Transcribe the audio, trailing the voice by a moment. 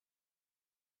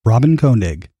Robin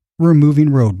Koenig, Removing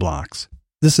Roadblocks.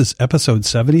 This is episode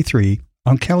 73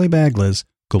 on Kelly Bagla's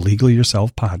Go Legal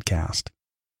Yourself podcast.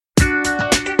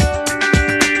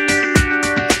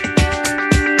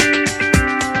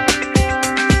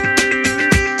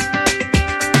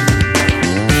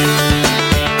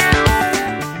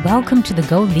 Welcome to the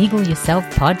Go Legal Yourself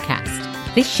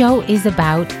podcast. This show is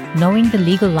about knowing the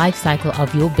legal life cycle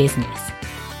of your business.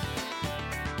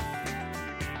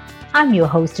 I'm your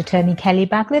host, Attorney Kelly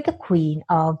Bagla, the Queen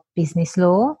of Business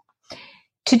Law.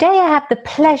 Today I have the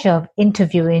pleasure of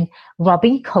interviewing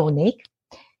Robin Koenig.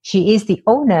 She is the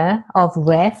owner of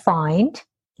Rare Find.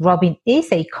 Robin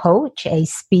is a coach, a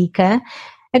speaker,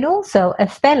 and also a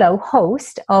fellow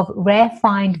host of Rare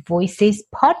Find Voices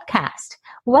podcast.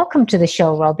 Welcome to the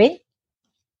show, Robin.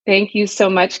 Thank you so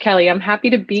much, Kelly. I'm happy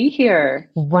to be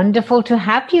here. Wonderful to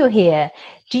have you here.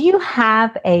 Do you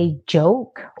have a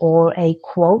joke or a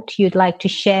quote you'd like to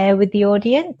share with the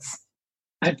audience?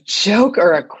 A joke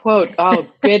or a quote? Oh,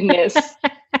 goodness.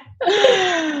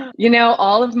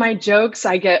 All of my jokes,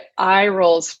 I get eye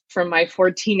rolls from my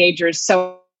 4 teenagers.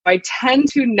 So I tend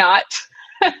to not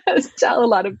tell a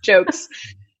lot of jokes.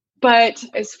 But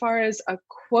as far as a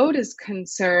quote is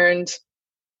concerned,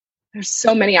 there's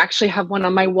so many. I actually have one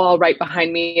on my wall right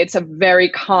behind me. It's a very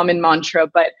common mantra,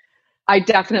 but I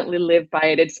definitely live by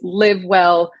it. It's live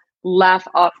well, laugh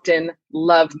often,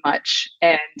 love much.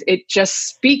 And it just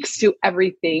speaks to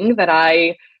everything that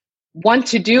I want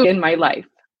to do in my life.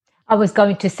 I was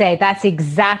going to say that's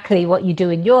exactly what you do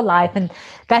in your life. And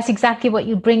that's exactly what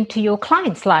you bring to your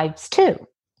clients' lives too.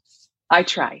 I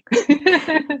try.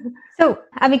 So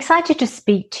I'm excited to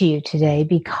speak to you today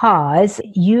because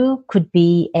you could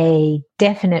be a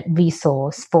definite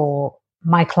resource for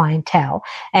my clientele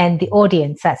and the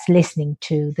audience that's listening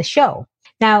to the show.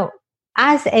 Now,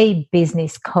 as a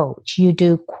business coach, you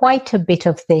do quite a bit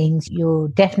of things. You're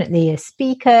definitely a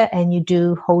speaker and you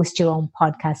do host your own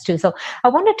podcast too. So I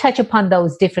want to touch upon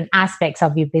those different aspects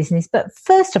of your business. But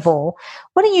first of all,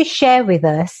 why don't you share with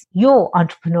us your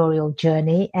entrepreneurial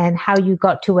journey and how you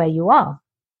got to where you are?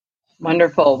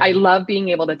 Wonderful. I love being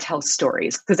able to tell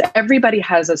stories because everybody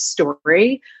has a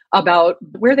story about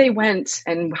where they went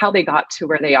and how they got to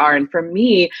where they are. And for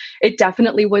me, it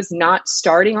definitely was not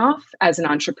starting off as an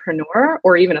entrepreneur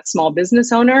or even a small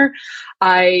business owner.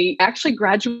 I actually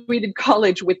graduated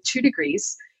college with 2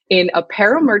 degrees in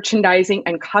apparel merchandising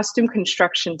and custom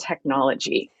construction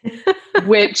technology,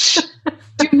 which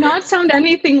do not sound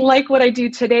anything like what I do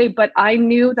today, but I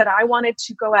knew that I wanted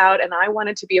to go out and I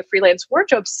wanted to be a freelance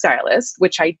wardrobe stylist,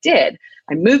 which I did.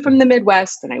 I moved from the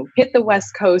Midwest and I hit the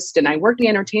West Coast and I worked in the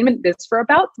entertainment business for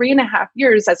about 3.5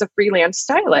 years as a freelance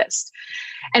stylist.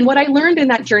 And what I learned in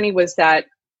that journey was that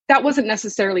wasn't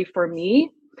necessarily for me,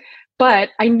 but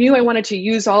I knew I wanted to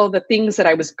use all of the things that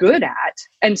I was good at.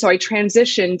 And so I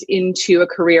transitioned into a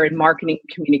career in marketing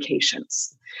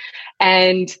communications.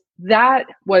 And that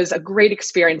was a great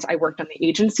experience. I worked on the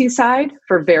agency side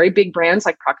for very big brands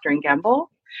like Procter &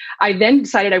 Gamble. I then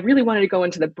decided I really wanted to go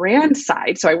into the brand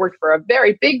side. So I worked for a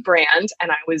very big brand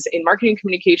and I was in marketing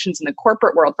communications in the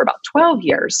corporate world for about 12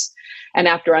 years. And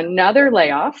after another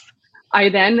layoff, I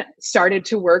then started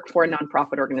to work for a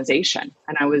nonprofit organization.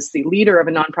 And I was the leader of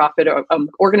a nonprofit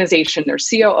organization, their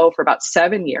COO, for about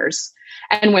 7 years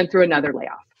and went through another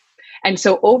layoff. And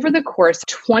so over the course of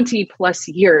 20 plus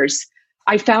years,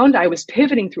 I found I was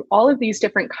pivoting through all of these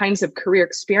different kinds of career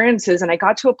experiences. And I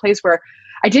got to a place where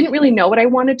I didn't really know what I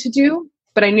wanted to do,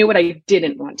 but I knew what I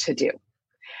didn't want to do.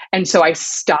 And so I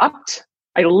stopped.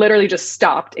 I literally just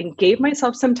stopped and gave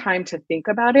myself some time to think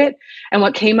about it. And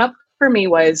what came up for me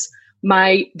was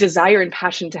my desire and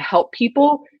passion to help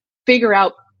people figure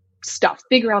out stuff,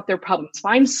 figure out their problems,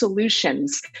 find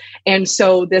solutions. And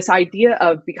so this idea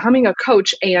of becoming a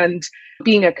coach and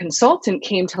being a consultant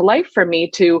came to life for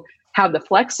me to have the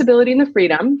flexibility and the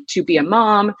freedom to be a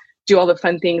mom, do all the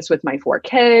fun things with my 4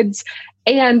 kids,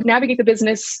 and navigate the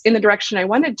business in the direction I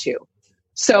wanted to.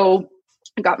 So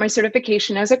I got my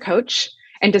certification as a coach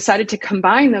and decided to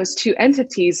combine those 2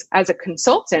 entities as a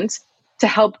consultant to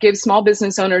help give small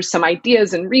business owners some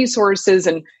ideas and resources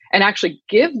and actually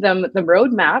give them the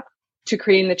roadmap to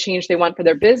creating the change they want for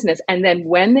their business. And then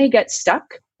when they get stuck,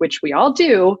 which we all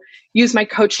do, use my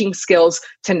coaching skills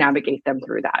to navigate them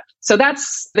through that. So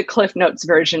that's the Cliff Notes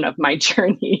version of my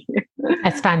journey.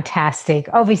 That's fantastic.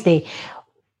 Obviously,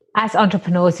 as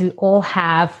entrepreneurs, we all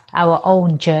have our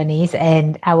own journeys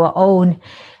and our own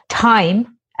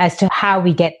time as to how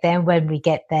we get there, when we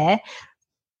get there.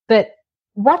 But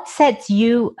what sets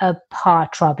you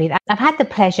apart, Robin? I've had the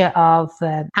pleasure of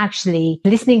actually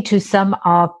listening to some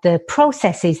of the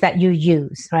processes that you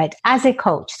use, right, as a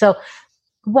coach. So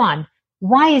one,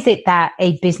 why is it that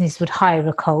a business would hire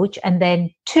a coach? And then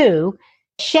 2,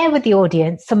 share with the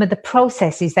audience some of the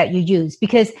processes that you use,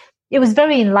 because it was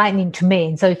very enlightening to me.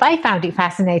 And so if I found it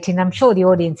fascinating, I'm sure the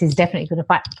audience is definitely going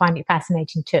to find it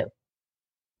fascinating too.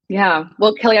 Yeah.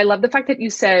 Well, Kelly, I love the fact that you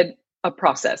said a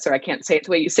process, or I can't say it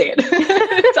the way you say it.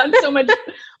 It sounds so much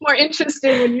more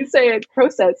interesting when you say it,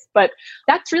 process, but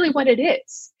that's really what it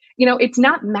is. It's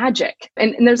not magic.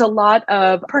 And there's a lot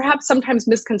of perhaps sometimes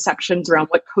misconceptions around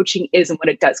what coaching is and what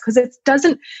it does, because it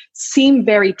doesn't seem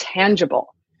very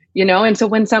tangible, And so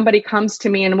when somebody comes to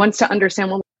me and wants to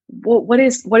understand, well, what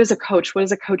is a coach? What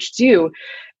does a coach do?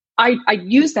 I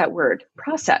use that word,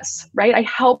 process, right? I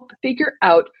help figure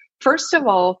out, first of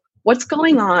all, what's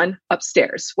going on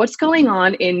upstairs? What's going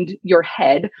on in your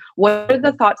head? What are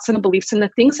the thoughts and the beliefs and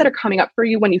the things that are coming up for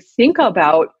you when you think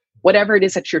about whatever it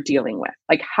is that you're dealing with,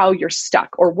 like how you're stuck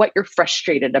or what you're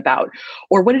frustrated about,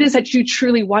 or what it is that you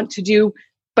truly want to do,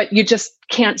 but you just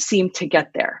can't seem to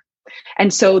get there.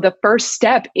 And so the first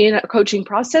step in a coaching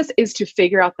process is to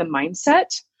figure out the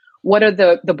mindset. What are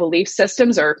the belief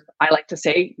systems, or I like to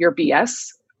say your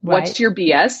BS? Right. What's your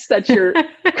BS that you're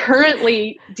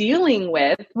currently dealing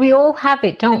with? We all have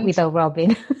it, don't we, though,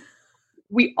 Robin?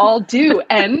 We all do.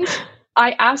 And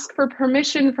I ask for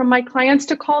permission from my clients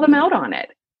to call them out on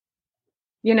it.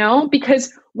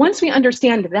 Because once we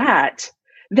understand that,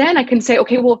 then I can say,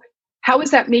 okay, well, how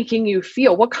is that making you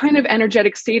feel? What kind of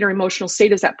energetic state or emotional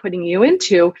state is that putting you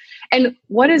into? And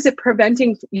what is it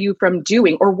preventing you from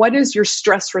doing? Or what is your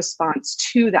stress response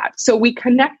to that? So we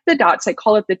connect the dots. I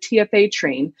call it the TFA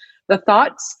train, the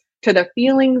thoughts to the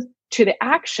feelings to the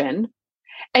action.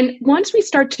 And once we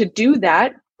start to do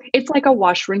that, it's like a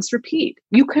wash, rinse, repeat.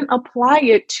 You can apply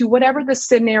it to whatever the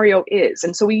scenario is.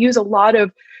 And so we use a lot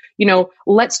of,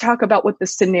 let's talk about what the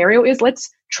scenario is. Let's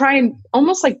try and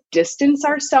almost like distance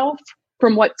ourselves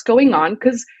from what's going on.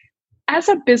 Because as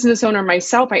a business owner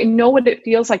myself, I know what it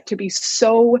feels like to be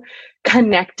so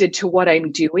connected to what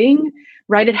I'm doing,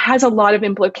 right? It has a lot of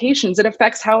implications. It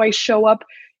affects how I show up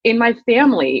in my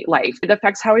family life. It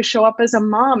affects how I show up as a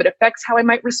mom. It affects how I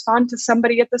might respond to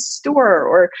somebody at the store,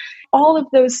 or all of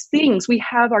those things. We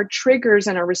have our triggers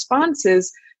and our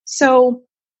responses. So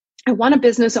I want a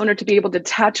business owner to be able to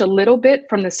detach a little bit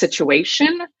from the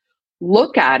situation,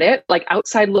 look at it like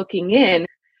outside looking in,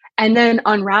 and then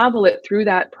unravel it through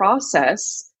that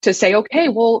process to say, okay,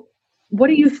 well,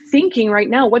 what are you thinking right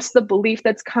now? What's the belief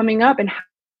that's coming up, and how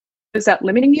is that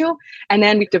limiting you? And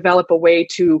then we develop a way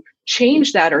to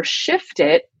change that or shift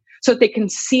it so that they can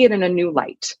see it in a new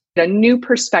light, a new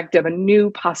perspective, a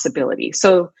new possibility.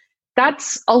 So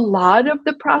that's a lot of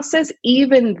the process,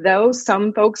 even though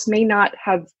some folks may not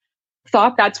have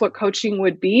thought that's what coaching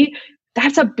would be.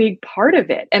 That's a big part of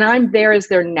it. And I'm there as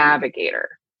their navigator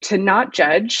to not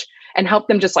judge and help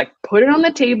them just like put it on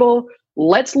the table.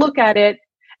 Let's look at it.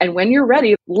 And when you're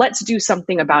ready, let's do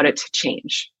something about it to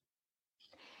change.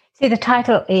 See, the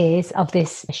title is of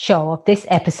this show, of this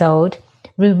episode,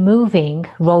 Removing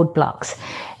Roadblocks.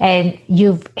 And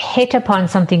you've hit upon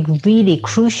something really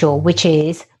crucial, which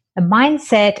is a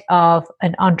mindset of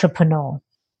an entrepreneur.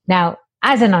 Now,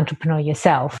 as an entrepreneur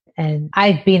yourself, and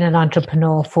I've been an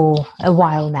entrepreneur for a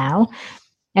while now,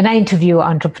 and I interview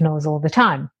entrepreneurs all the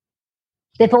time.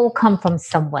 They've all come from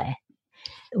somewhere.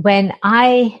 When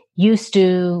I used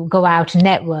to go out and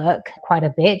network quite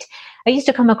a bit, I used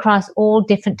to come across all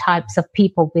different types of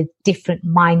people with different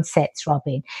mindsets,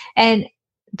 Robin. And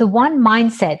the one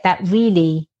mindset that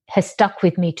really has stuck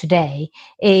with me today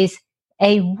is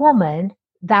a woman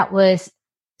that was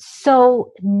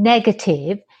so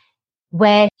negative,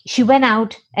 where she went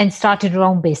out and started her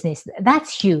own business.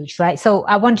 That's huge, right? So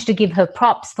I wanted to give her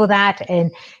props for that and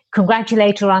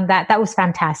congratulate her on that. That was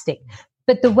fantastic.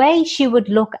 But the way she would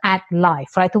look at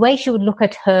life, right? The way she would look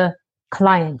at her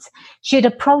clients, she'd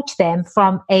approach them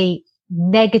from a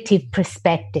negative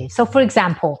perspective. So for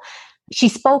example, she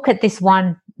spoke at this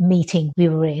one meeting we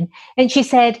were in, and she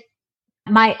said,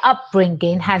 my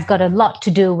upbringing has got a lot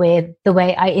to do with the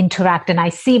way I interact and I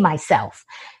see myself.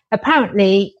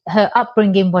 Apparently, her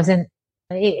upbringing wasn't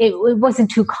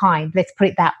too kind, let's put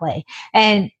it that way.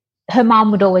 And her mom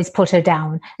would always put her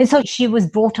down. And so she was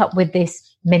brought up with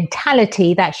this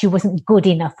mentality that she wasn't good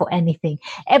enough for anything.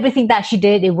 Everything that she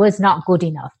did, it was not good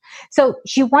enough. So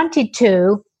she wanted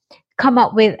to come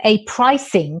up with a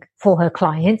pricing for her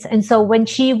clients. And so when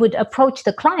she would approach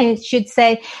the clients, she'd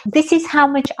say, this is how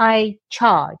much I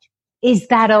charge. Is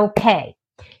that okay?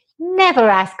 Never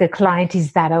ask a client,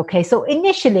 is that okay? So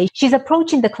initially, she's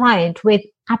approaching the client with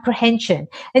apprehension.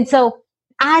 And so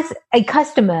as a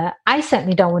customer, I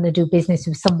certainly don't want to do business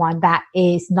with someone that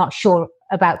is not sure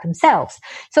about themselves.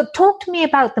 So talk to me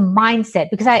about the mindset,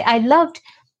 because I loved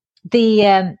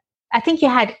the, I think you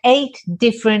had 8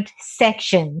 different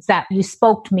sections that you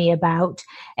spoke to me about.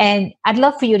 And I'd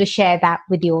love for you to share that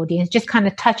with the audience, just kind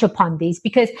of touch upon these,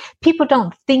 because people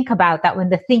don't think about that when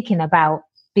they're thinking about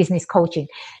business coaching.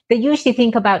 They usually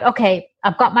think about, okay,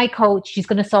 I've got my coach, she's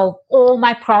going to solve all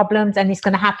my problems and it's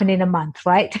going to happen in a month,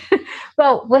 right?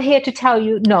 Well, we're here to tell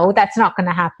you, no, that's not going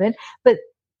to happen. But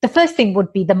the first thing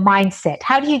would be the mindset.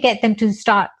 How do you get them to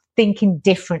start thinking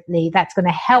differently that's going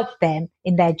to help them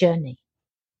in their journey?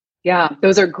 Yeah,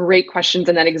 those are great questions.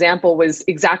 And that example was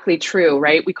exactly true,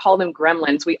 right? We call them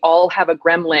gremlins. We all have a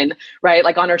gremlin, right?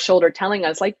 Like on our shoulder telling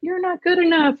us like, you're not good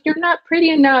enough. You're not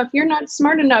pretty enough. You're not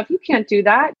smart enough. You can't do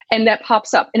that. And that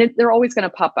pops up, and they're always going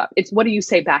to pop up. It's what do you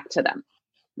say back to them,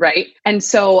 right? And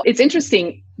so it's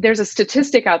interesting. There's a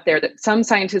statistic out there that some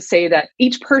scientists say that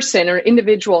each person or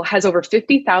individual has over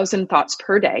 50,000 thoughts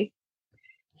per day.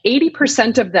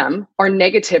 80% of them are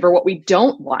negative or what we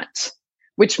don't want,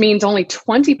 which means only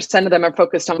 20% of them are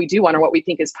focused on what we do want or what we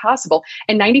think is possible.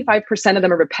 And 95% of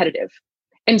them are repetitive.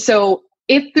 And so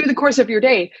if through the course of your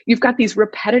day, you've got these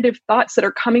repetitive thoughts that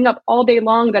are coming up all day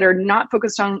long that are not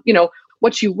focused on,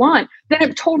 what you want, then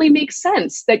it totally makes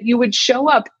sense that you would show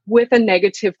up with a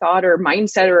negative thought or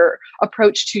mindset or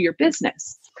approach to your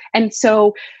business. And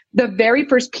so the very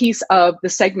first piece of the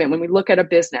segment, when we look at a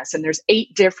business, and there's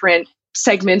 8 different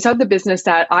segments of the business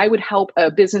that I would help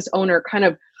a business owner kind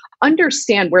of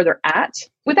understand where they're at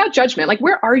without judgment. Like,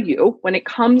 where are you when it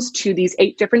comes to these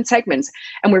 8 different segments?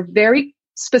 And we're very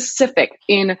specific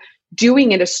in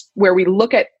doing it where we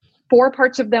look at 4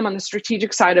 parts of them on the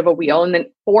strategic side of a wheel and then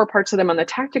 4 parts of them on the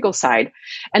tactical side.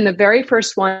 And the very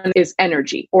first one is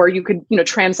energy, or you could,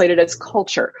 translate it as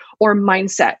culture or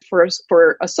mindset for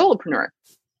a solopreneur.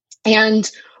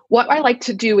 And what I like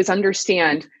to do is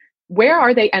understand, where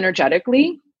are they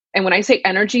energetically? And when I say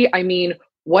energy, I mean,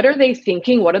 what are they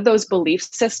thinking? What are those belief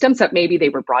systems that maybe they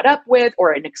were brought up with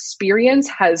or an experience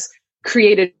has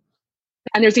created?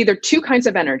 And there's either 2 kinds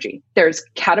of energy. There's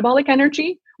catabolic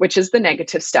energy, which is the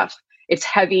negative stuff. It's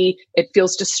heavy. It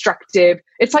feels destructive.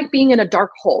 It's like being in a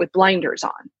dark hole with blinders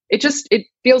on. It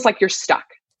feels like you're stuck.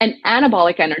 And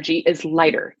anabolic energy is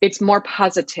lighter. It's more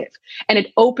positive, and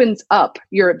it opens up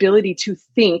your ability to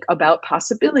think about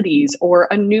possibilities or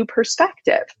a new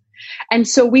perspective. And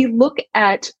so we look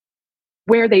at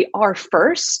where they are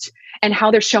first and how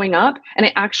they're showing up. And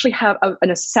I actually have an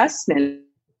assessment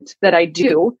that I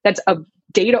do that's a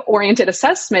data-oriented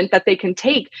assessment that they can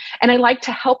take. And I like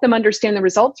to help them understand the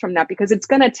results from that, because it's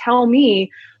going to tell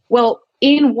me, well,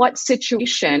 in what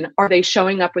situation are they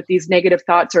showing up with these negative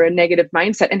thoughts or a negative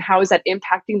mindset? And how is that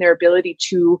impacting their ability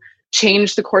to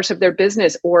change the course of their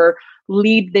business or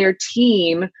lead their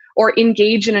team or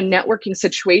engage in a networking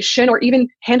situation or even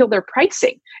handle their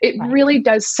pricing? It really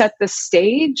does set the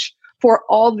stage for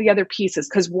all the other pieces.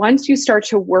 Because once you start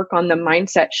to work on the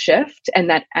mindset shift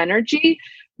and that energy,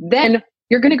 then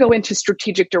you're going to go into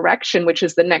strategic direction, which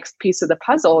is the next piece of the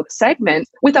puzzle segment,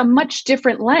 with a much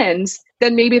different lens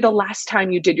than maybe the last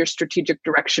time you did your strategic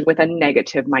direction with a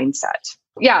negative mindset.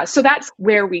 Yeah, so that's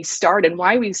where we start and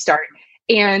why we start.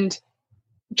 And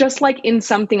just like in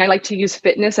something, I like to use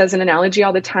fitness as an analogy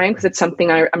all the time because it's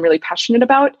something I'm really passionate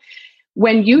about.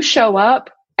 When you show up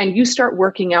and you start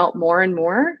working out more and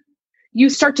more, you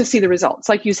start to see the results.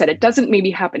 Like you said, it doesn't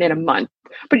maybe happen in a month,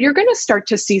 but you're going to start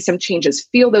to see some changes,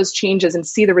 feel those changes and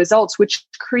see the results, which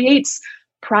creates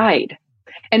pride.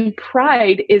 And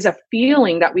pride is a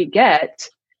feeling that we get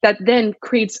that then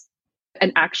creates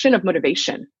an action of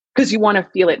motivation because you want to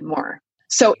feel it more.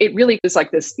 So it really is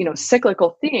like this,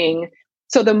 cyclical thing.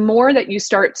 So the more that you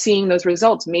start seeing those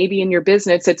results, maybe in your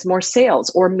business, it's more sales,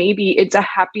 or maybe it's a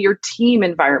happier team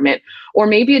environment, or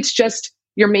maybe it's just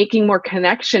you're making more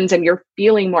connections and you're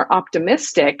feeling more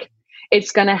optimistic.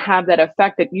 It's going to have that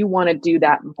effect that you want to do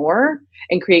that more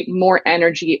and create more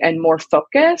energy and more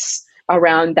focus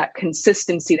around that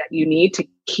consistency that you need to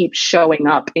keep showing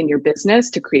up in your business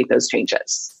to create those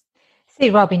changes. See,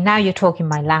 Robin, now you're talking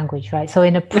my language, right? So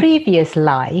in a previous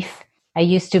life, I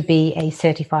used to be a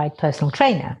certified personal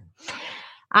trainer.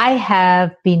 I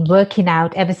have been working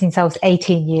out ever since I was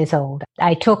 18 years old.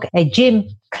 I took a gym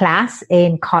class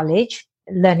in college,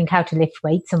 learning how to lift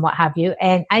weights and what have you.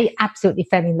 And I absolutely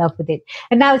fell in love with it.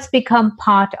 And now it's become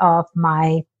part of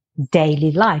my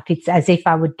daily life. It's as if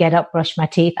I would get up, brush my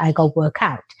teeth, I go work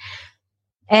out.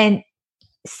 And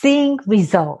seeing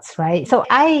results, right? So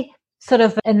I sort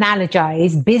of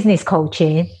analogize business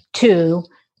coaching to,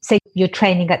 say, you're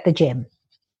training at the gym.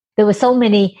 There were so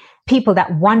many people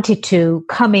that wanted to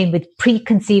come in with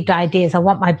preconceived ideas. I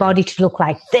want my body to look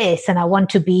like this and I want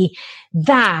to be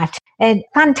that. and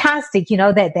fantastic,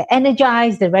 they're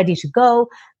energized, they're ready to go.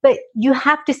 But you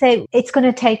have to say it's going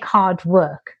to take hard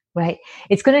work, right?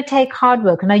 It's going to take hard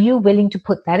work. And are you willing to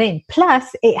put that in?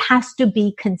 Plus, it has to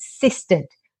be consistent.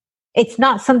 It's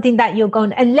not something that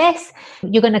unless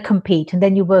you're going to compete and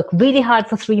then you work really hard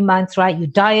for 3 months, right? You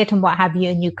diet and what have you,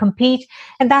 and you compete,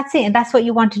 and that's it. And that's what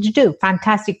you wanted to do.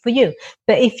 Fantastic for you.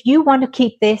 But if you want to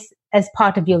keep this as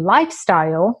part of your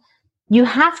lifestyle, you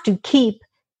have to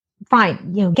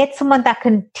get someone that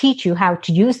can teach you how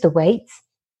to use the weights,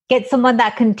 get someone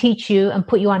that can teach you and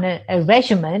put you on a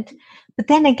regimen. But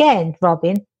then again,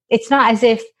 Robin, it's not as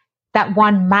if that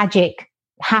one magic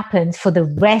happens for the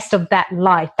rest of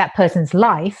that person's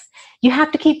life. You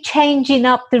have to keep changing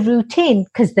up the routine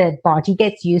because the body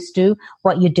gets used to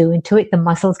what you're doing to it. The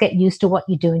muscles get used to what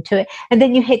you're doing to it. And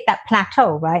then you hit that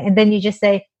plateau, right? And then you just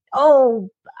say, oh,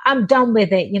 I'm done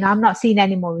with it. I'm not seeing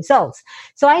any more results.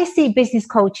 So I see business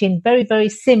coaching very, very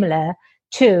similar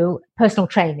to personal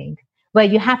training, where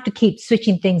you have to keep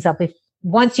switching things up. If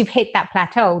once you've hit that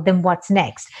plateau, then what's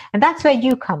next? And that's where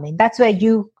you come in. That's where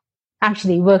you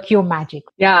actually work your magic.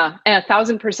 Yeah, and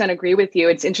 1,000% agree with you.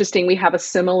 It's interesting. We have a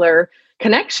similar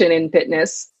connection in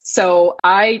fitness. So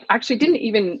I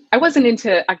actually I wasn't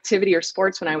into activity or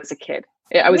sports when I was a kid.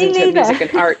 I was into music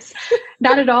and arts.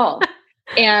 Not at all.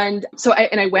 And so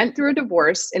I went through a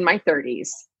divorce in my 30s,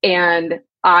 and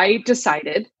I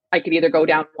decided I could either go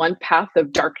down one path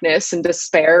of darkness and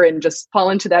despair and just fall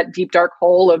into that deep, dark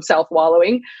hole of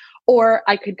self-wallowing, or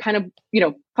I could kind of,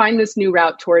 find this new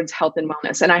route towards health and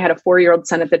wellness. And I had a 4-year-old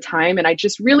son at the time, and I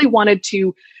just really wanted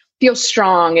to feel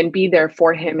strong and be there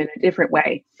for him in a different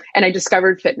way. And I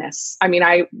discovered fitness. I mean,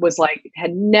 I was like,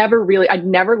 I'd never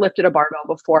lifted a barbell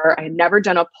before. I had never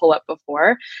done a pull-up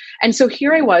before. And so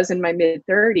here I was in my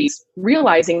mid-30s,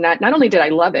 realizing that not only did I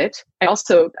love it, I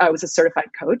was a certified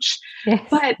coach, yes,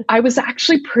 but I was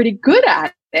actually pretty good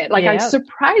at it. Like, I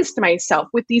surprised myself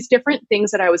with these different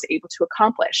things that I was able to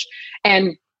accomplish.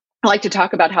 And I like to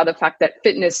talk about how the fact that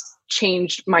fitness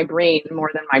changed my brain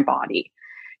more than my body.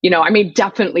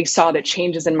 Definitely saw the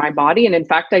changes in my body. And in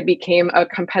fact, I became a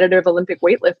competitive Olympic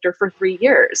weightlifter for 3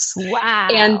 years. Wow.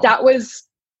 And that was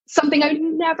something I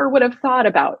never would have thought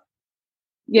about,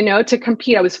 to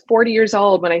compete. I was 40 years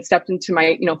old when I stepped into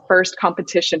my, first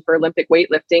competition for Olympic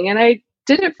weightlifting. And I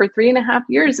did it for 3.5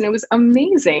 years, and it was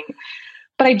amazing.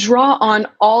 But I draw on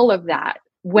all of that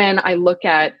when I look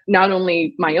at not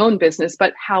only my own business,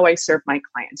 but how I serve my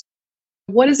clients.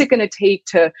 What is it going to take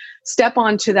to step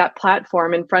onto that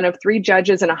platform in front of 3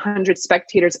 judges and 100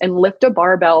 spectators and lift a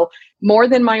barbell more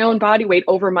than my own body weight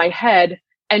over my head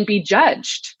and be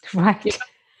judged? Right.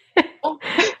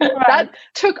 That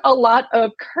took a lot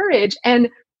of courage. And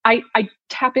I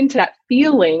tap into that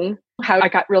feeling, how I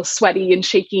got real sweaty and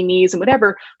shaky knees and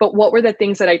whatever. But what were the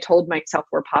things that I told myself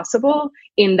were possible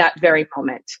in that very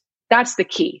moment? That's the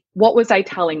key. What was I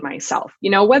telling myself?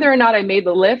 Whether or not I made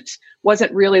the lift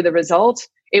wasn't really the result.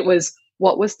 It was,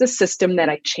 what was the system that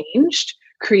I changed,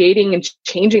 creating and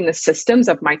changing the systems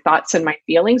of my thoughts and my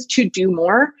feelings to do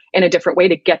more in a different way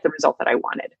to get the result that I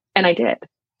wanted. And I did.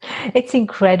 It's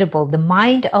incredible. The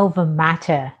mind over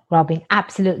matter, Robin,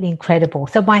 absolutely incredible.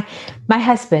 So my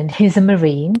husband, he's a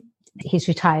Marine. He's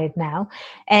retired now.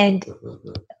 And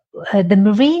the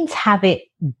Marines have it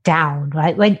down,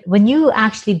 right? When you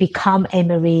actually become a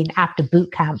Marine after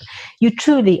boot camp, you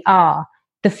truly are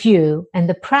the few and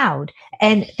the proud.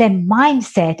 And their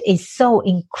mindset is so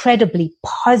incredibly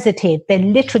positive. They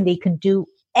literally can do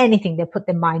anything. They put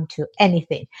their mind to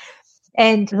anything.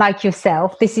 And like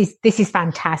yourself, this is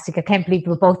fantastic. I can't believe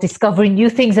we're both discovering new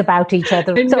things about each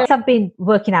other. So I've been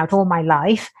working out all my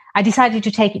life. I decided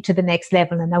to take it to the next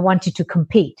level, and I wanted to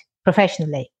compete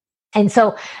professionally. And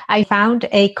so I found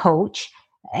a coach,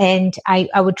 and I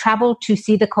would travel to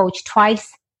see the coach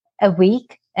twice a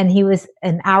week, and he was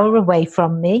an hour away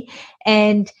from me.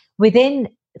 And within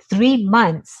 3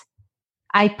 months,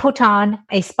 I put on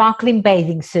a sparkling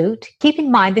bathing suit. Keep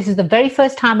in mind, this is the very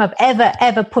first time I've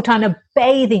ever put on a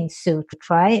bathing suit,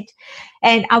 right?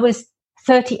 And I was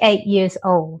 38 years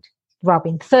old,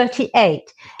 Robin, 38.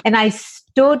 And I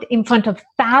stood in front of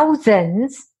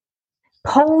thousands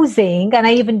posing, and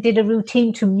I even did a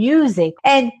routine to music.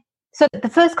 And so the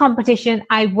first competition,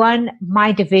 I won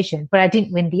my division, but I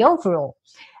didn't win the overall.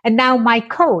 And now my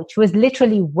coach was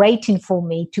literally waiting for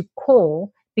me to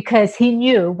call because he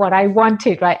knew what I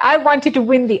wanted, right? I wanted to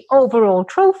win the overall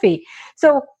trophy.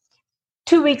 So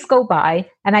 2 weeks go by,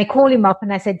 and I call him up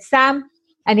and I said, Sam,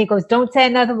 and he goes, don't say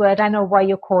another word. I know why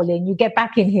you're calling. You get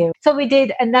back in here. So we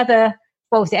did another,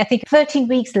 I think 13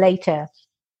 weeks later,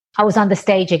 I was on the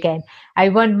stage again. I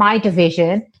won my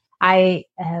division. I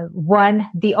won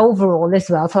the overall as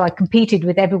well. So I competed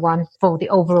with everyone for the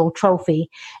overall trophy.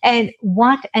 And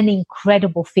what an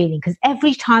incredible feeling, because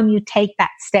every time you take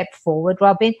that step forward,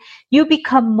 Robin, you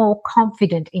become more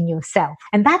confident in yourself.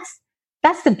 And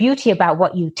that's the beauty about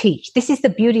what you teach. This is the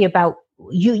beauty about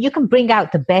you can bring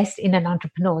out the best in an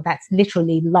entrepreneur that's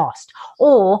literally lost,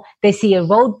 or they see a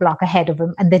roadblock ahead of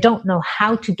them and they don't know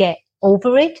how to get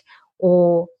over it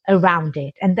or around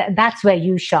it. And that's where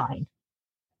you shine.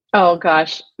 Oh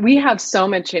gosh, we have so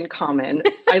much in common.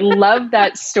 I love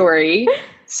that story.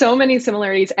 So many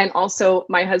similarities. And also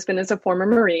my husband is a former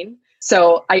Marine.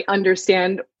 So I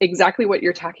understand exactly what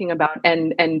you're talking about.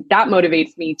 And that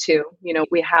motivates me too. You know,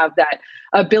 we have that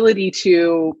ability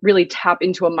to really tap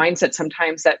into a mindset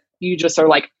sometimes that you just are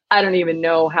like, I don't even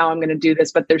know how I'm going to do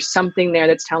this, but there's something there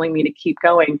that's telling me to keep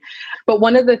going. But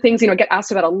one of the things, I get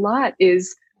asked about a lot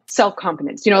is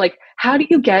self-confidence. Like, how do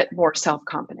you get more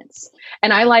self-confidence?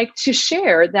 And I like to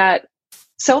share that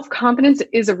self-confidence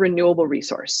is a renewable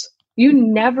resource. You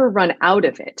never run out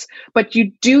of it, but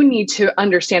you do need to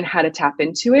understand how to tap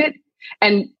into it.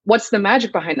 And what's the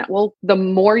magic behind that? Well, the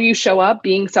more you show up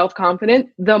being self-confident,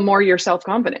 the more you're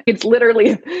self-confident. It's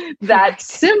literally that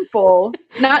simple,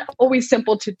 not always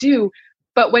simple to do.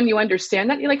 But when you understand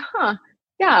that, you're like,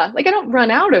 yeah, like I don't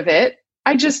run out of it.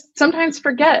 I just sometimes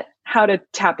forget how to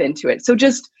tap into it. So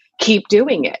just keep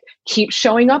doing it. Keep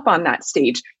showing up on that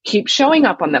stage. Keep showing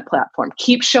up on that platform.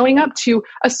 Keep showing up to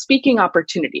a speaking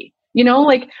opportunity.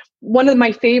 Like one of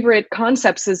my favorite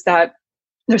concepts is that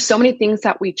there's so many things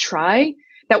that we try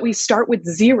that we start with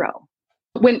zero.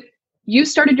 When you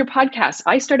started your podcast,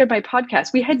 I started my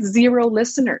podcast, we had 0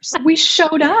 listeners. We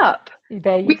showed up.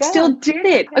 We still did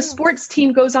it. A sports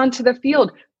team goes onto the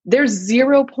field. There's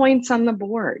 0 points on the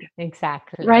board.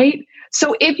 Exactly. Right?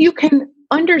 So if you can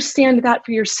understand that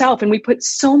for yourself, and we put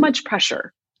so much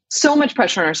pressure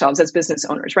on ourselves as business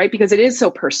owners, right? Because it is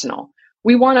so personal.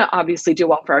 We want to obviously do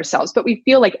well for ourselves, but we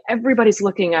feel like everybody's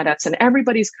looking at us and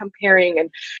everybody's comparing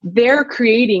and they're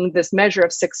creating this measure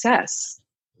of success.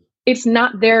 It's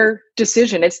not their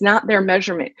decision. It's not their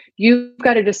measurement. You've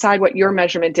got to decide what your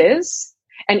measurement is.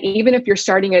 And even if you're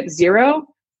starting at 0,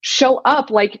 show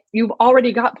up like you've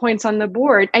already got points on the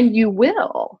board, and you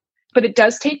will. But it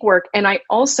does take work. And I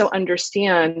also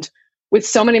understand with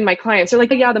so many of my clients, they're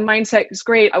like, yeah, the mindset is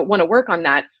great. I want to work on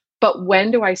that. But when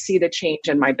do I see the change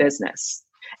in my business?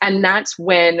 And that's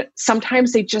when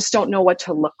sometimes they just don't know what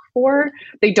to look for.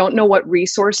 They don't know what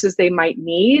resources they might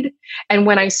need. And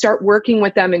when I start working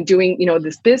with them and doing,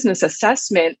 this business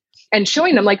assessment and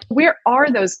showing them like, where are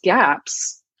those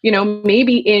gaps?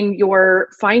 Maybe in your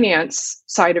finance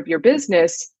side of your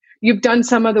business, you've done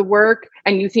some of the work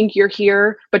and you think you're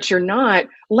here, but you're not.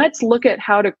 Let's look at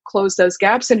how to close those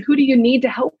gaps and who do you need to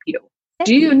help you?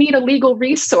 Do you need a legal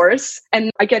resource? And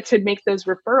I get to make those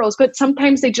referrals, but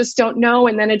sometimes they just don't know,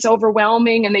 and then it's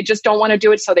overwhelming and they just don't want to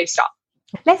do it, so they stop.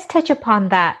 Let's touch upon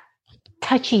that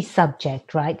touchy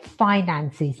subject, right?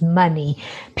 Finances, money.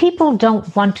 People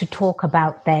don't want to talk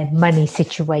about their money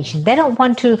situation. They don't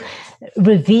want to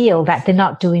reveal that they're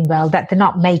not doing well, that they're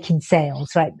not making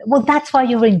sales, right? Well, that's why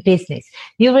you're in business.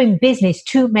 You're in business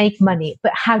to make money,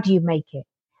 but how do you make it?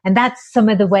 And that's some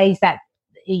of the ways that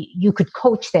you could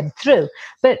coach them through.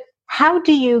 But how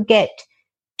do you get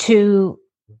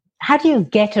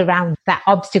around that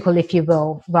obstacle, if you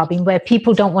will, Robin, where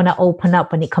people don't want to open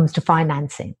up when it comes to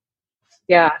financing?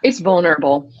 Yeah, it's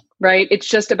vulnerable, right? It's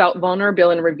just about vulnerable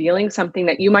and revealing something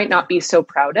that you might not be so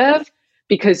proud of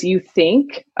because you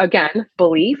think, again,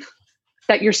 belief,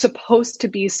 that you're supposed to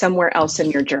be somewhere else in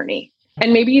your journey.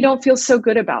 And maybe you don't feel so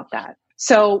good about that.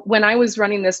 So when I was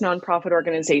running this nonprofit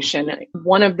organization,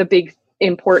 one of the big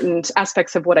important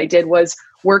aspects of what I did was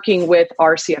working with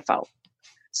our CFO.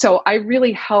 So I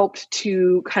really helped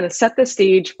to kind of set the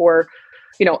stage for,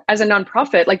 as a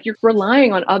nonprofit, like you're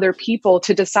relying on other people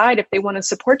to decide if they want to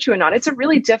support you or not. It's a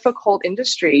really difficult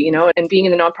industry, and being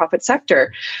in the nonprofit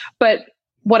sector. But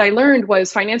what I learned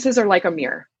was finances are like a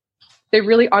mirror. They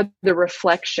really are the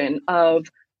reflection of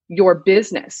your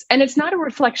business. And it's not a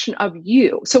reflection of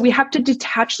you. So we have to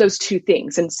detach those two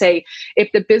things and say,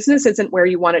 if the business isn't where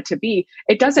you want it to be,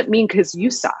 it doesn't mean because you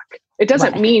suck. It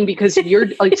doesn't mean because you're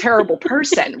a terrible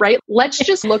person, right? Let's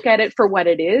just look at it for what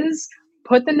it is.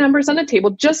 Put the numbers on the table,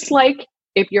 just like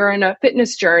if you're in a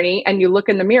fitness journey and you look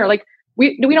in the mirror, like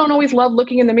we don't always love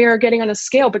looking in the mirror, getting on a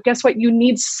scale, but guess what? You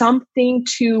need something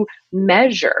to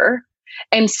measure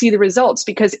and see the results,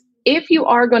 because if you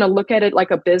are going to look at it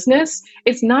like a business,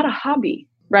 it's not a hobby,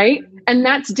 right? And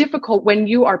that's difficult when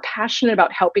you are passionate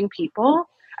about helping people.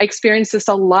 I experience this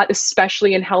a lot,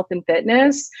 especially in health and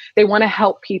fitness. They want to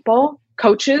help people.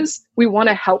 Coaches, we want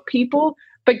to help people,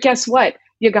 But guess what?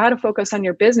 You got to focus on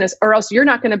your business, or else you're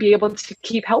not going to be able to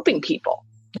keep helping people.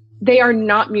 They are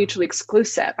not mutually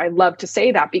exclusive. I love to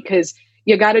say that, because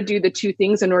you got to do the two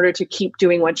things in order to keep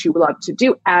doing what you love to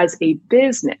do as a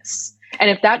business. And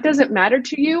if that doesn't matter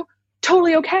to you,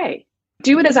 totally okay.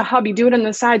 Do it as a hobby, do it on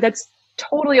the side. That's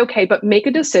totally okay. But make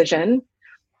a decision.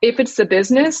 If it's the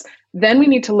business, then we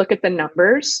need to look at the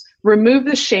numbers, remove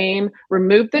the shame,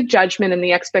 remove the judgment and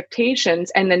the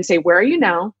expectations, and then say, where are you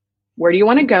now? Where do you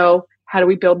want to go? How do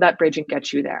we build that bridge and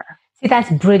get you there? See,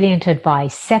 that's brilliant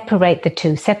advice. Separate the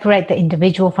two, separate the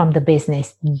individual from the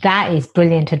business. That is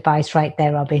brilliant advice right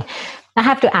there, Robin. I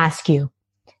have to ask you,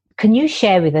 can you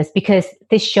share with us, because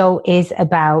this show is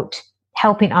about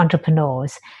helping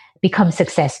entrepreneurs become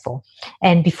successful.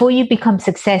 And before you become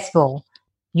successful,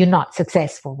 you're not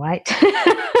successful, right?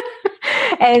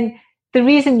 And the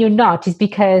reason you're not is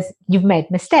because you've made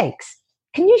mistakes.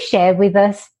 Can you share with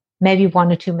us maybe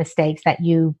one or two mistakes that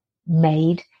you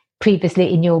made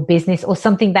previously in your business, or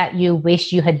something that you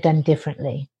wish you had done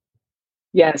differently?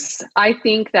 Yes. I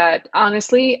think that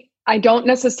honestly, I don't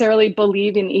necessarily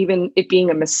believe in even it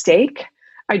being a mistake.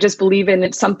 I just believe in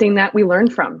it's something that we learn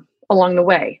from along the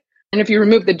way. And if you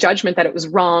remove the judgment that it was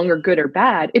wrong or good or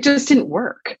bad, it just didn't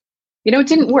work. It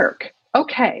didn't work.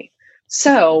 Okay.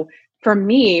 So for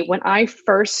me, when I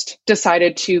first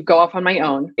decided to go off on my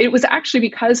own, it was actually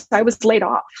because I was laid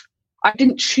off. I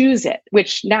didn't choose it,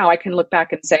 which now I can look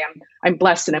back and say I'm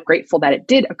blessed and I'm grateful that it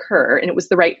did occur and it was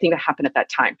the right thing to happen at that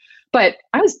time. But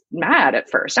I was mad at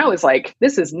first. I was like,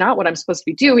 this is not what I'm supposed to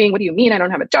be doing. What do you mean I don't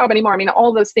have a job anymore? I mean,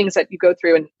 all those things that you go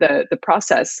through in the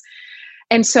process.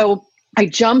 And so I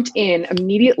jumped in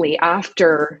immediately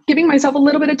after giving myself a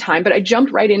little bit of time, but I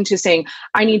jumped right into saying,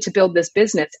 I need to build this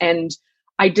business. And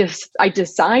I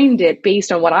designed it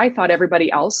based on what I thought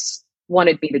everybody else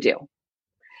wanted me to do.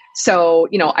 So,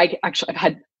 I've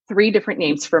had 3 different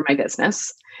names for my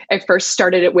business. I first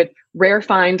started it with Rare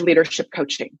Find Leadership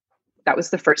Coaching. That was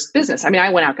the first business. I mean,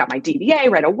 I went out, got my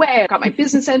DBA right away. I got my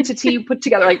business entity put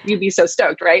together. Like, you'd be so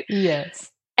stoked, right?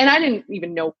 Yes. And I didn't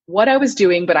even know what I was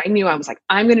doing, but I knew I was like,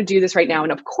 I'm going to do this right now.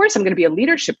 And of course, I'm going to be a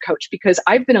leadership coach because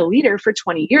I've been a leader for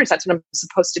 20 years. That's what I'm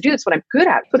supposed to do. That's what I'm good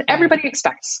at. That's what everybody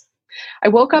expects. I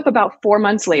woke up about 4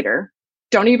 months later.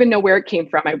 Don't even know where it came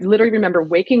from. I literally remember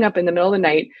waking up in the middle of the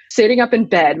night, sitting up in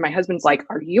bed. My husband's like,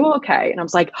 are you okay? And I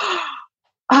was like,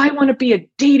 I want to be a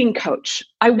dating coach.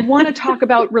 I want to talk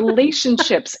about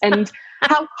relationships and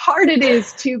how hard it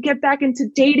is to get back into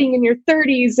dating in your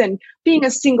 30s and being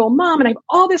a single mom. And I have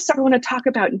all this stuff I want to talk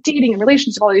about, and dating and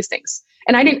relationships, all these things.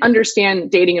 And I didn't understand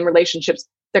dating and relationships.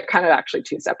 They're kind of actually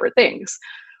 2 separate things.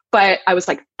 But I was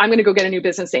like, I'm going to go get a new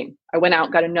business name. I went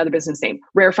out, got another business name,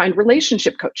 Rare Find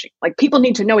Relationship Coaching. Like, people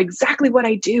need to know exactly what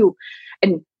I do.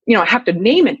 And, I have to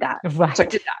name it that. Right. So I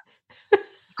did that.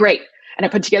 Great. And I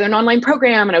put together an online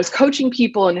program and I was coaching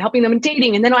people and helping them in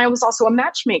dating. And then I was also a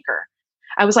matchmaker.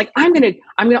 I was like, I'm going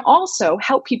to also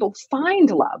help people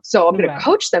find love. So I'm going to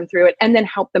coach them through it and then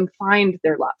help them find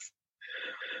their love.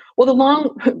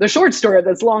 Well, the short story of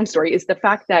this long story is the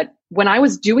fact that when I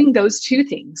was doing those 2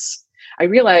 things, I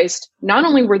realized not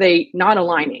only were they not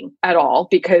aligning at all,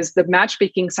 because the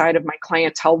matchmaking side of my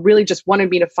clientele really just wanted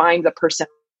me to find the person,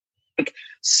 like,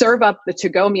 serve up the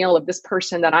to-go meal of this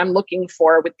person that I'm looking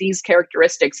for with these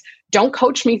characteristics. Don't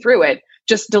coach me through it.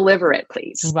 Just deliver it,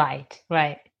 please. Right.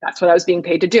 That's what I was being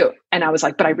paid to do. And I was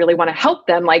like, but I really want to help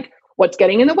them. Like, what's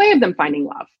getting in the way of them finding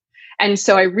love? And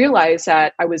so I realized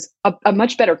that I was a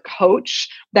much better coach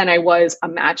than I was a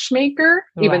matchmaker,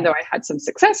 even though I had some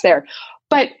success there.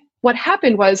 But what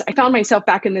happened was I found myself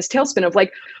back in this tailspin of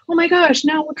like, oh my gosh,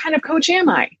 now what kind of coach am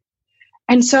I?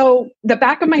 And so the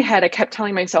back of my head, I kept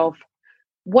telling myself,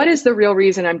 what is the real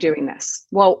reason I'm doing this?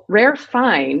 Well, Rare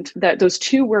Find, that those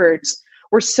 2 words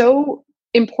were so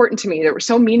important to me. They were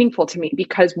so meaningful to me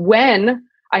because when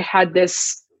I had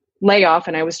this layoff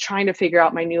and I was trying to figure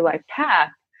out my new life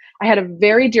path, I had a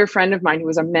very dear friend of mine who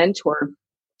was a mentor,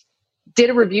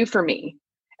 did a review for me.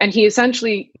 And he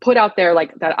essentially put out there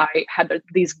like that I had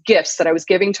these gifts that I was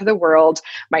giving to the world,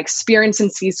 my experience in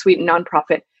C-suite and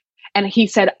nonprofit. And he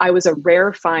said, I was a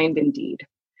rare find indeed.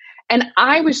 And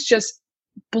I was just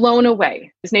blown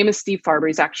away. His name is Steve Farber.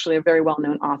 He's actually a very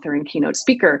well-known author and keynote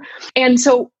speaker. And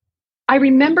so I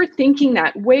remember thinking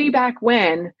that way back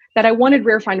when, that I wanted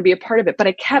Rare Find to be a part of it, but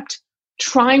I kept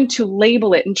trying to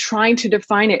label it and trying to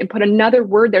define it and put another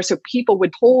word there so people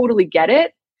would totally get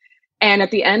it. And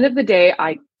at the end of the day,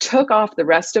 I took off the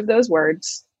rest of those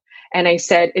words and I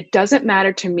said, it doesn't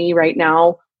matter to me right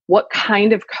now what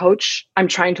kind of coach I'm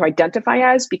trying to identify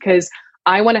as, because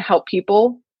I want to help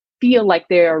people feel like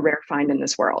they are a rare find in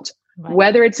this world. Right.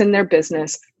 whether it's in their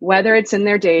business, whether it's in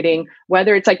their dating,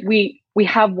 whether it's like we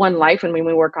have one life, and when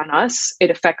we work on us, it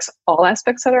affects all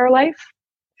aspects of our life.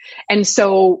 And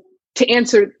so to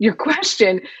answer your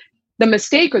question, the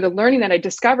mistake or the learning that I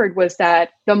discovered was that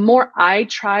the more I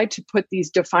tried to put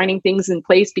these defining things in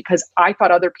place because I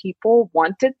thought other people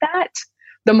wanted that,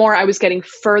 the more I was getting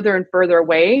further and further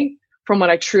away from what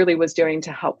I truly was doing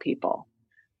to help people.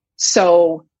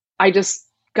 So I just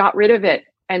got rid of it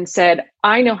and said,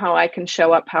 I know how I can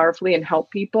show up powerfully and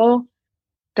help people.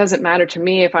 Doesn't matter to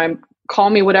me if call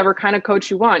me whatever kind of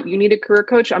coach you want. You need a career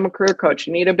coach, I'm a career coach.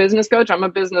 You need a business coach, I'm a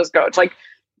business coach. Like,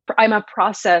 I'm a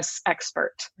process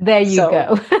expert. There you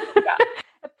go. Yeah.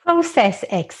 A process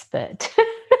expert.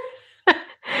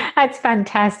 That's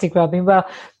fantastic, Robin. Well,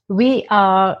 we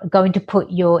are going to put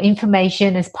your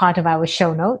information as part of our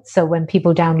show notes. So when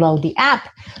people download the app,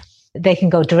 they can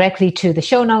go directly to the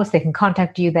show notes. They can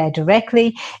contact you there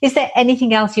directly. Is there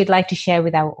anything else you'd like to share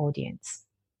with our audience?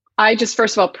 I just,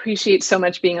 first of all, appreciate so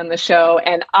much being on the show.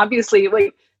 And obviously,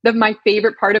 my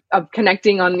favorite part of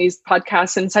connecting on these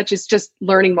podcasts and such is just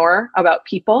learning more about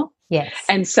people. Yes.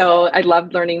 And so I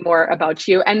love learning more about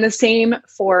you. And the same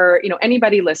for,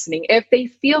 anybody listening. If they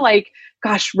feel like,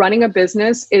 gosh, running a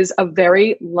business is a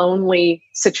very lonely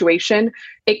situation,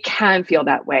 it can feel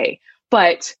that way.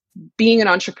 But being an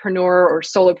entrepreneur or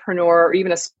solopreneur or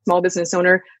even a small business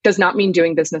owner does not mean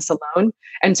doing business alone.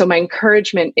 And so my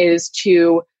encouragement is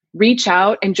to reach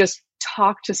out and just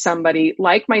talk to somebody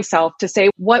like myself to say,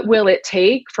 what will it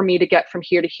take for me to get from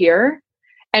here to here?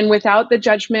 And without the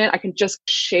judgment, I can just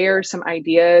share some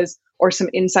ideas or some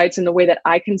insights in the way that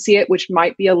I can see it, which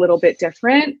might be a little bit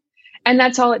different. And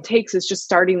that's all it takes, is just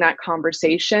starting that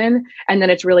conversation. And then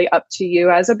it's really up to you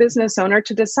as a business owner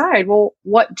to decide, well,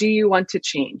 what do you want to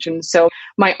change? And so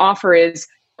my offer is,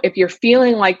 if you're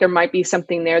feeling like there might be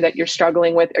something there that you're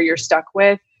struggling with or you're stuck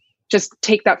with, just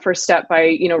take that first step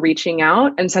by, reaching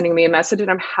out and sending me a message, and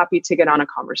I'm happy to get on a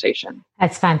conversation.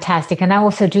 That's fantastic. And I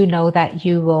also do know that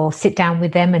you will sit down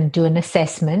with them and do an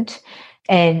assessment.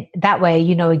 And that way,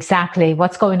 you know exactly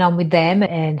what's going on with them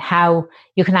and how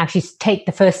you can actually take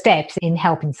the first steps in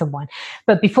helping someone.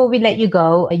 But before we let you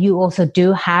go, you also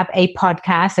do have a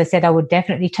podcast. I said I would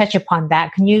definitely touch upon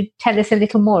that. Can you tell us a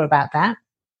little more about that?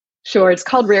 Sure. It's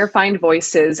called Rare Find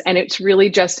Voices, and it's really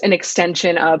just an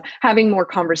extension of having more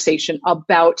conversation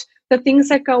about the things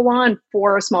that go on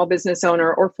for a small business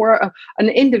owner or for an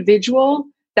individual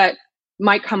that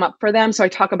might come up for them. So I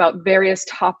talk about various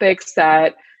topics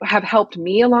that have helped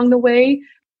me along the way,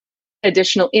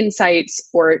 additional insights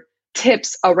or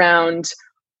tips around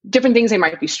different things they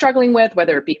might be struggling with,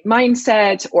 whether it be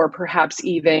mindset or perhaps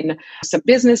even some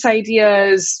business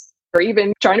ideas, or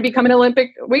even trying to become an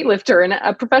Olympic weightlifter and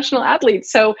a professional athlete.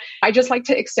 So I just like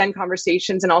to extend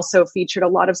conversations, and also featured a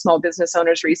lot of small business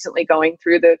owners recently going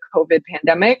through the COVID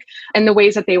pandemic and the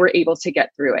ways that they were able to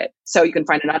get through it. So you can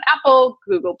find it on Apple,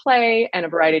 Google Play, and a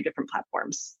variety of different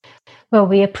platforms. Well,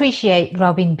 we appreciate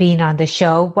Robin being on the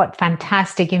show. What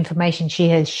fantastic information she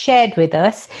has shared with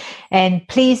us. And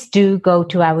please do go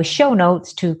to our show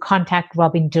notes to contact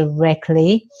Robin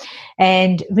directly.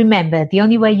 And remember, the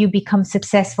only way you become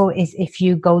successful is if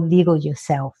you go legal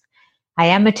yourself. I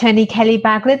am attorney Kelly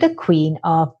Bagler, the Queen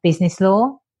of Business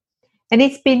Law. And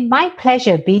it's been my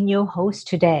pleasure being your host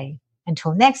today.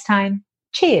 Until next time,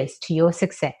 cheers to your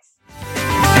success.